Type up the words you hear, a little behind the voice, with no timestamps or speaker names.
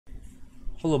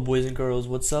Hello boys and girls,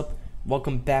 what's up?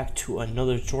 Welcome back to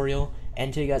another tutorial,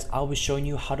 and today guys I'll be showing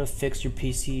you how to fix your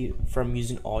PC from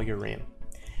using all your RAM.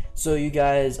 So you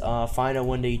guys find out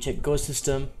one day, you check Go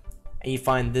System and you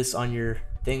find this on your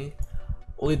thing,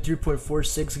 only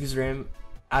 3.46 gigs RAM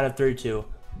out of 32.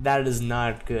 That is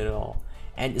not good at all,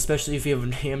 and especially if you have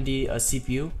an AMD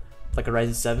CPU like a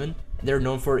Ryzen 7. They're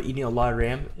known for eating a lot of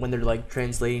RAM when they're like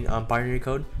translating binary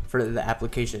code for the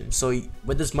application. So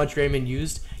with this much RAM in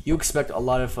used, you expect a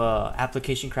lot of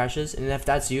application crashes, and if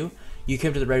that's you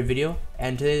came to the right video.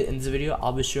 And today in this video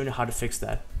I'll be showing you how to fix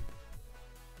that.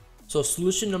 So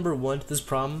solution number one to this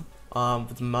problem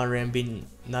with the amount of RAM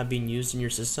not being used in your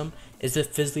system is to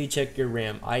physically check your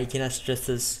RAM. I cannot stress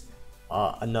this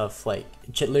enough. Like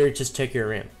literally just check your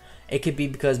RAM. It could be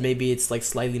because maybe it's like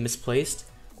slightly misplaced,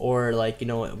 or like, you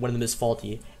know, one of them is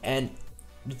faulty. And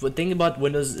the thing about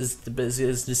Windows is the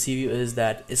CPU is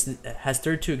that it has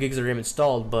 32 gigs of RAM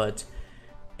installed, but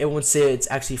it won't say it's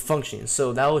actually functioning.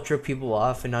 So that will trip people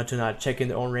off and not checking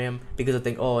their own RAM, because they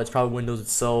think, oh, it's probably Windows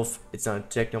itself, it's not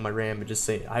checking on my RAM, and just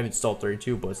say I've installed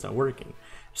 32 but it's not working.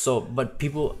 So but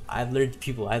I've learned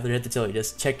to tell you,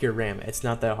 just check your RAM. It's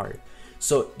not that hard.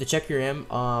 So to check your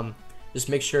RAM, just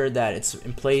make sure that it's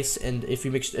in place, and if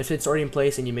it's already in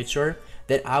place and you make sure,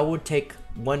 that I would take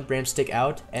one RAM stick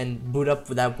out and boot up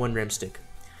with that one RAM stick,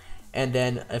 and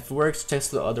then if it works,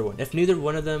 test the other one. If neither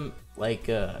one of them, like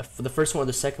if the first one or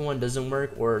the second one doesn't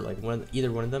work, or like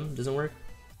either one of them doesn't work,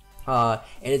 and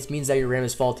it means that your RAM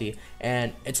is faulty,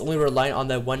 and it's only relying on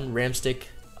that one RAM stick,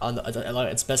 on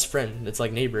its best friend, it's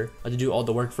like neighbor, to do all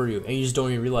the work for you, and you just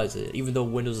don't even realize it, even though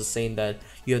Windows is saying that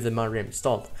you have the amount of RAM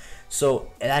installed.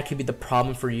 So that could be the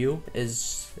problem for you.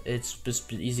 It's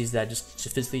just easy as that. Just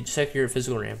physically check your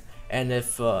physical RAM, and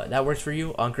if that works for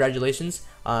you, congratulations.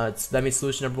 That means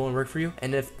solution number one worked for you.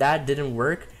 And if that didn't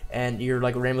work and your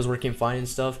like RAM was working fine and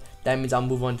stuff, that means I'll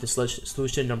move on to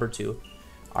solution number two.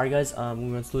 Alright guys,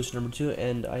 moving on to solution number two,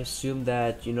 and I assume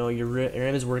that, you know, your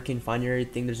RAM is working fine and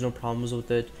everything, there's no problems with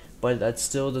it, but that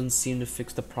still doesn't seem to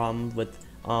fix the problem with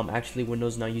actually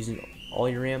Windows not using all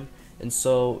your RAM. And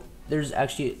so there's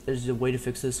a way to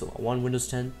fix this on Windows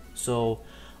 10. So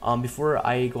before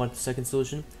I go on to the second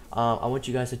solution, I want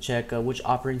you guys to check which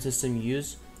operating system you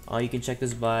use. You can check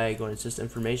this by going to system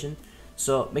information.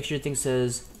 So make sure your thing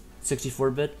says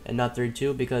 64-bit and not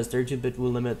 32, because 32-bit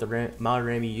will limit the amount of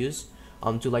RAM you use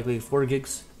to likely 4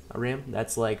 gigs of RAM.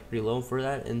 That's like pretty low for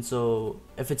that. And so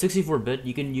if it's 64-bit,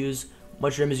 you can use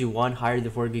much RAM as you want, higher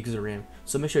than 4 gigs of RAM.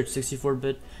 So make sure it's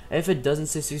 64-bit. If it doesn't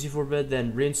say 64-bit,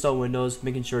 then reinstall Windows,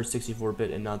 making sure it's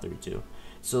 64-bit and not 32.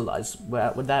 So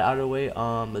with that out of the way,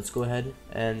 let's go ahead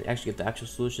and actually get the actual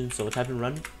solution. So type in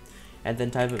run, and then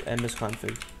type in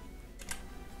msconfig,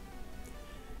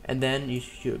 and then you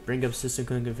should bring up system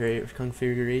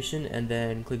configuration, and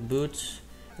then click boot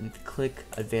and click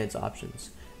advanced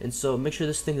options. And so make sure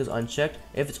this thing is unchecked.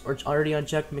 If it's already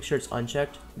unchecked, make sure it's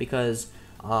unchecked, because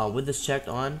with this checked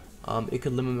on, it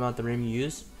could limit the amount of RAM you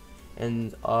use.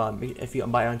 And if you,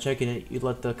 by unchecking it, you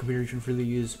let the computer freely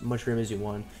use much RAM as you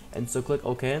want. And so click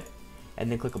OK,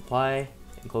 and then click apply,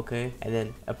 and click OK, and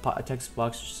then a text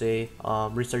box should say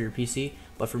restart your PC.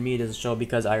 But for me, it doesn't show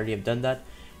because I already have done that.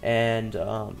 And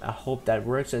I hope that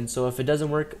works. And so if it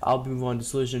doesn't work, I'll move on to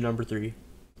solution number 3.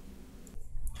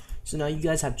 So now you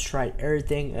guys have tried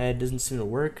everything and it doesn't seem to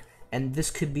work, and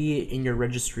this could be in your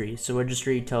registry. So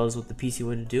registry tells what the PC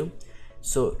would do.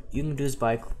 So you can do this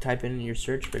by typing in your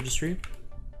search registry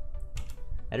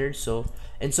editor. So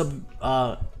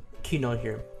keynote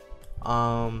here,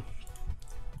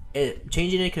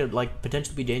 changing it could like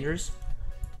potentially be dangerous,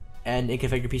 and it can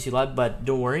affect your PC a lot, but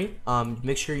don't worry.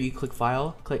 Make sure you click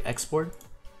file, click export,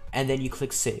 and then you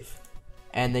click save,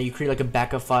 and then you create like a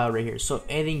backup file right here. So if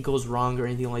anything goes wrong or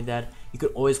anything like that, you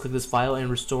could always click this file and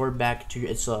restore back to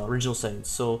its original settings.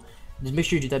 So just make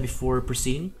sure you do that before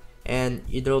proceeding, and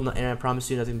I promise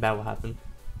you nothing bad will happen.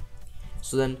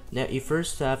 So then now you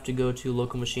first have to go to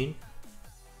local machine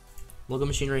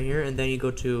right here, and then you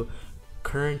go to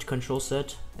current control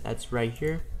set, that's right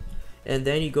here, and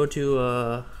then you go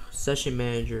to session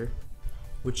manager,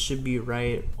 which should be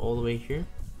right all the way here.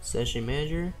 Session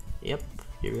manager, yep,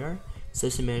 here we are.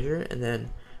 Session manager, and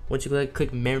then once you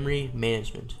click memory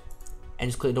management, and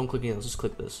just don't click anything else, just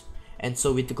click this. And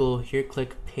so we have to go here,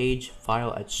 click page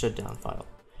file at shutdown file,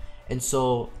 and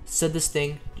so set this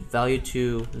thing value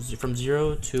to from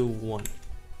 0 to 1,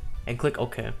 and click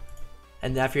OK.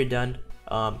 And after you're done,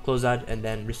 close that, and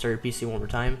then restart your PC one more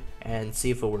time and see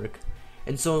if it'll work.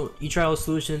 And so you try all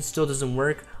solutions, still doesn't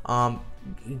work.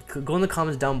 Go in the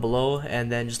comments down below,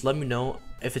 and then just let me know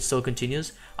if it still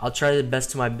continues. I'll try the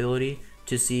best to my ability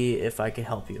to see if I can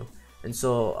help you. And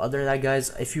so other than that, guys,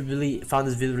 if you really found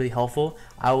this video really helpful,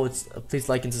 I would please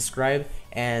like and subscribe.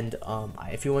 And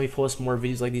if you want me to post more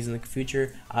videos like these in the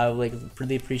future, I would like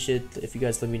really appreciate if you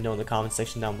guys let me know in the comment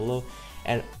section down below.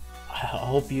 And I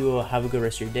hope you have a good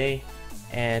rest of your day,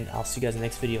 and I'll see you guys in the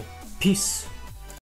next video. Peace.